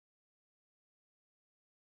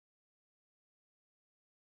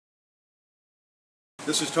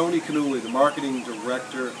This is Tony Cannuli, the marketing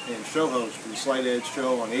director and show host for the Slight Edge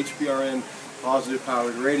show on HBRN Positive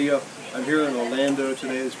Powered Radio. I'm here in Orlando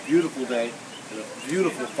today. It's a beautiful day at a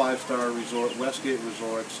beautiful five-star resort, Westgate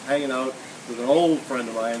Resorts, hanging out with an old friend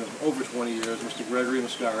of mine of over 20 years, Mr. Gregory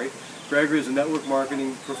Mascari. Gregory is a network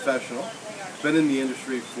marketing professional. He's been in the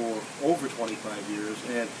industry for over 25 years,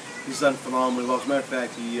 and he's done phenomenally well. As a matter of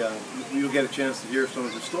fact, you'll get a chance to hear some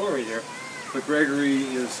of his story here. But Gregory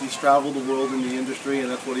he's traveled the world in the industry,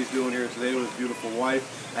 and that's what he's doing here today with his beautiful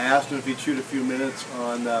wife. I asked him if he'd shoot a few minutes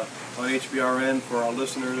on HBRN for our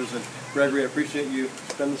listeners. And Gregory, I appreciate you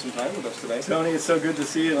spending some time with us today. Tony, it's so good to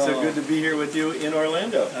see you and so good to be here with you in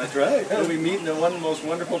Orlando. That's right. We meet in one of the most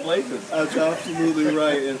wonderful places. That's absolutely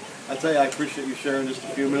right. And I tell you, I appreciate you sharing just a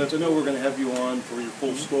few minutes. I know we're going to have you on for your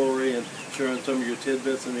full story and sharing some of your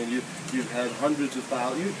tidbits. I mean, you've had hundreds of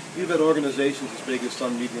thousands. You've had organizations as big as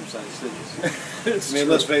some medium-sized cities.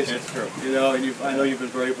 Let's face it. It's true. You know, and I know you've been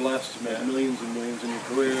very blessed to make millions and millions in your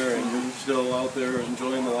career, and you're still out there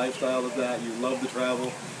enjoying the lifestyle of that. You love to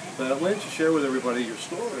travel. But why don't you share with everybody your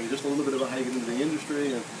story, just a little bit about how you get into the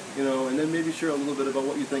industry, and and then maybe share a little bit about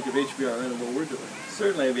what you think of HBRN and what we're doing.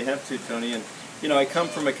 Certainly, I'd be happy to, Tony. And I come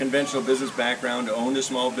from a conventional business background, owned a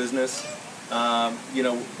small business,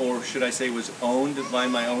 or should I say was owned by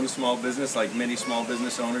my own small business, like many small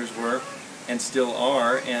business owners were and still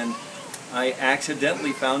are. And I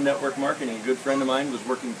accidentally found network marketing. A good friend of mine was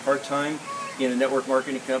working part-time in a network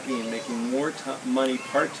marketing company and making more money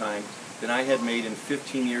part-time than I had made in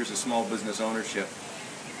 15 years of small business ownership.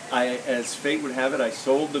 As fate would have it, I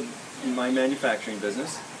sold my manufacturing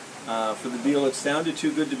business for the deal that sounded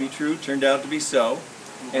too good to be true, turned out to be so.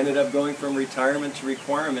 Ended up going from retirement to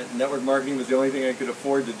requirement. Network marketing was the only thing I could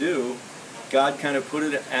afford to do. God kind of put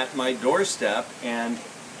it at my doorstep, and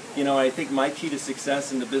I think my key to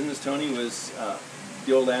success in the business, Tony, was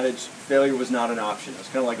the old adage, failure was not an option. It was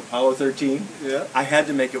kind of like Apollo 13. Yeah. I had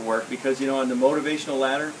to make it work because, on the motivational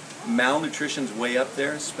ladder, malnutrition's way up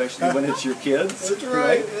there, especially when it's your kids. That's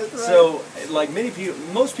right. That's right. So, like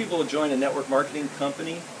most people will join a network marketing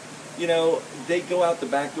company, they go out the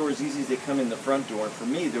back door as easy as they come in the front door. And for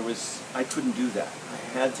me, I couldn't do that. I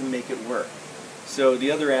had to make it work. So the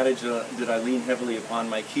other adage that I lean heavily upon,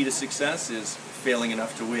 my key to success, is failing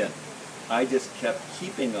enough to win. I just kept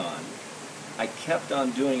keeping on. I kept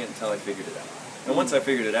on doing it until I figured it out. And once I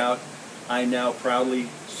figured it out, I'm now proudly,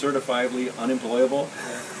 certifiably unemployable.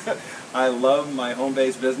 I love my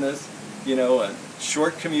home-based business, a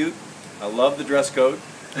short commute. I love the dress code.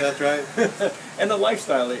 That's right. And the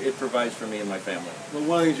lifestyle it provides for me and my family. Well,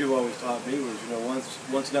 one of the things you've always taught me was,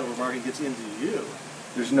 once network marketing gets into you,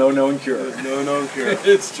 there's no known cure. There's no known cure.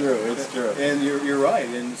 It's true. It's true. And you're right.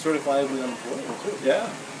 And certifiably unemployable too. Yeah.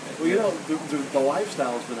 Well, the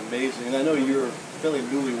lifestyle has been amazing, and I know you're fairly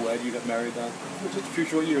newlywed. You got married just a few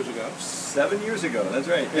short years ago. 7 years ago, that's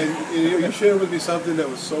right. And you shared with me something that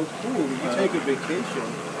was so cool. You take a vacation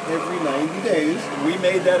every 90 days. We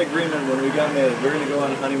made that agreement when we got married. We're going to go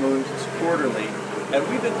on honeymoons quarterly, and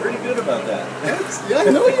we've been pretty good about that. Yeah, I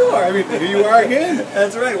know you are. I mean, here you are again.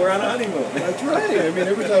 That's right, we're on a honeymoon. That's right. I mean,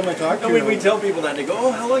 every time I talk to you. And we tell people that, they go,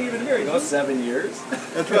 oh, how long have you been married? Oh, 7 years.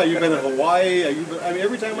 That's right. You've been in Hawaii.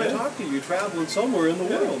 Every time I talk to you, you're traveling somewhere in the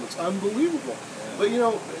world. It's unbelievable.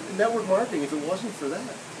 Yeah. But, network marketing, if it wasn't for that,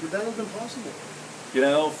 would that have been possible?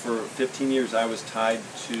 For 15 years, I was tied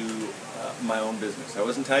to my own business. I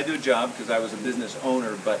wasn't tied to a job because I was a business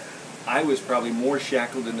owner, but I was probably more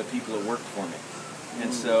shackled than the people that worked for me.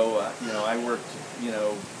 And so, I worked,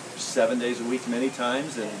 7 days a week many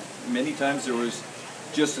times, and many times there was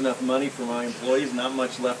just enough money for my employees, not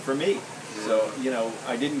much left for me. So,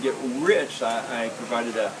 I didn't get rich. I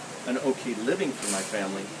provided an okay living for my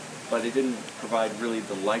family, but it didn't provide really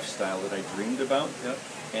the lifestyle that I dreamed about. Yep.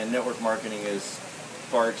 And network marketing has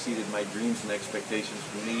far exceeded my dreams and expectations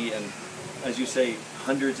for me, and as you say,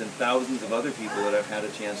 hundreds and thousands of other people that I've had a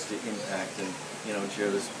chance to impact and share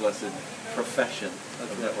this blessed profession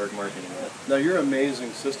of network marketing with. Now, you're an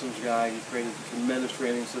amazing systems guy. You've created tremendous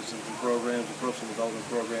training systems and programs and personal development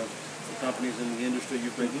programs for companies in the industry.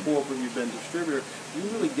 You've been corporate, you've been distributor. You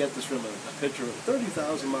really get this from a picture of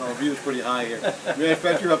 30,000-mile view is pretty high here. In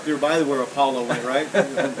fact, you're up there by where Apollo went, right?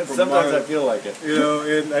 Sometimes I feel like it.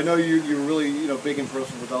 And I know you're really big in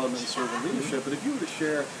personal development and servant leadership, but if you were to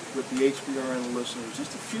share with the HBRN listeners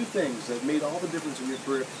just a few things that made all the difference in your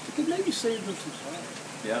career, it could maybe save them some time.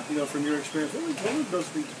 Yeah. From your experience, what would those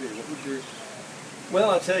things be? What would your...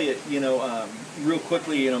 Well, I'll tell you, real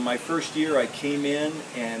quickly, my first year I came in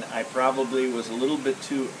and I probably was a little bit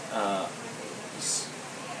too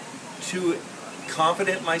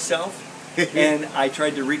confident myself, and I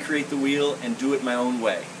tried to recreate the wheel and do it my own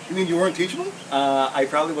way. You mean you weren't teachable? I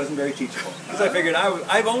probably wasn't very teachable because I figured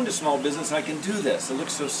I've owned a small business. I can do this. It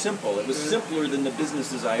looks so simple. It was simpler than the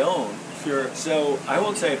businesses I own. Sure. So I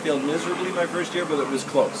won't say I failed miserably my first year, but it was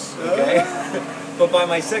close. Okay. But by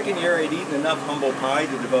my second year, I'd eaten enough humble pie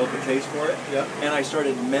to develop a taste for it. Yeah. And I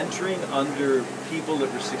started mentoring under people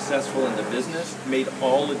that were successful in the business. Made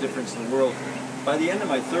all the difference in the world. By the end of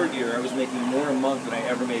my third year, I was making more a month than I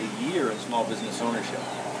ever made a year in small business ownership.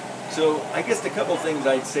 So I guess the couple things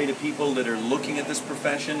I'd say to people that are looking at this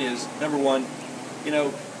profession is, number one,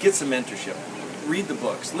 get some mentorship. Read the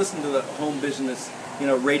books. Listen to the home business,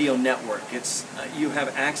 radio network. It's you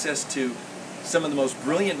have access to some of the most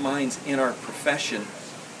brilliant minds in our profession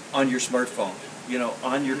on your smartphone,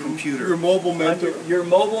 on your computer. Your mobile mentor. Your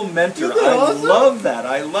mobile mentor. Isn't that awesome? Love that.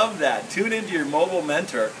 I love that. Tune into your mobile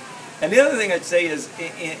mentor. And the other thing I'd say is,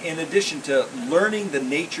 in addition to learning the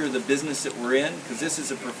nature of the business that we're in, because this is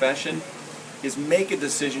a profession, is make a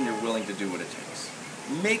decision you're willing to do what it takes.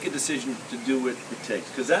 Make a decision to do what it takes,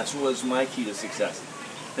 because that was my key to success.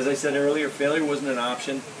 As I said earlier, failure wasn't an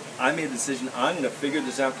option. I made the decision, I'm going to figure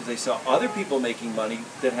this out because I saw other people making money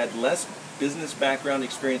that had less business background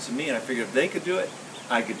experience than me, and I figured if they could do it,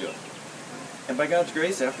 I could do it. And by God's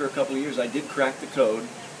grace, after a couple of years, I did crack the code.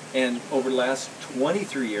 And over the last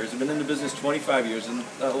 23 years, I've been in the business 25 years, and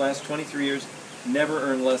the last 23 years, never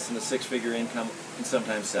earned less than a six-figure income, and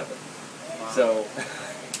sometimes 7. Wow. So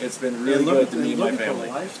it's been really good to me and my family.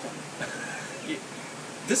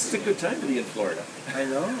 This is a good time to be in Florida. I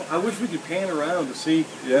know. I wish we could pan around to see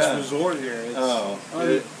this resort here.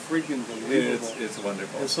 It's freaking believable. It's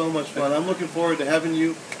wonderful. It's so much fun. I'm looking forward to having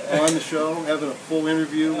you on the show, having a full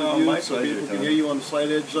interview with you, so pleasure, people can Tony. hear you on the Slight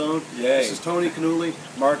Edge Zone. Yay. This is Tony Cannuli,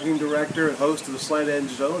 Marketing Director and host of the Slight Edge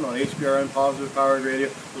Zone on HBRN Positive Powered Radio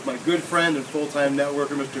with my good friend and full-time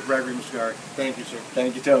networker, Mr. Gregory Mascari. Thank you, sir.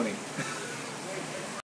 Thank you, Tony.